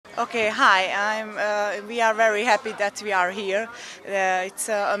Okay, hi. We are very happy that we are here. It's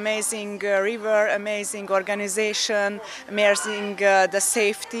an amazing river, amazing organization, amazing the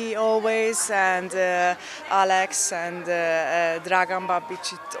safety always, and Alex and Dragan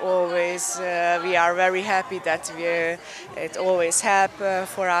Babic. It always we are very happy that it always help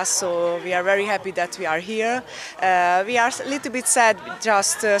for us. So we are very happy that we are here. We are a little bit sad,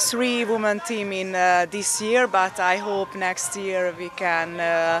 just 3 women team in this year, but I hope next year we can.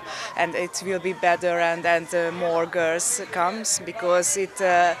 And it will be better and more girls comes because it's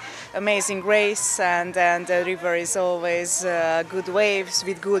amazing race and the river is always good waves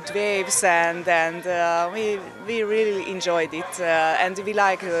with good waves and we really enjoyed it and we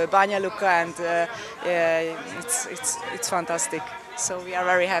like Banja Luka and it's fantastic. So we are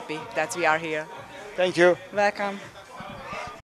very happy that we are here. Thank you. Welcome.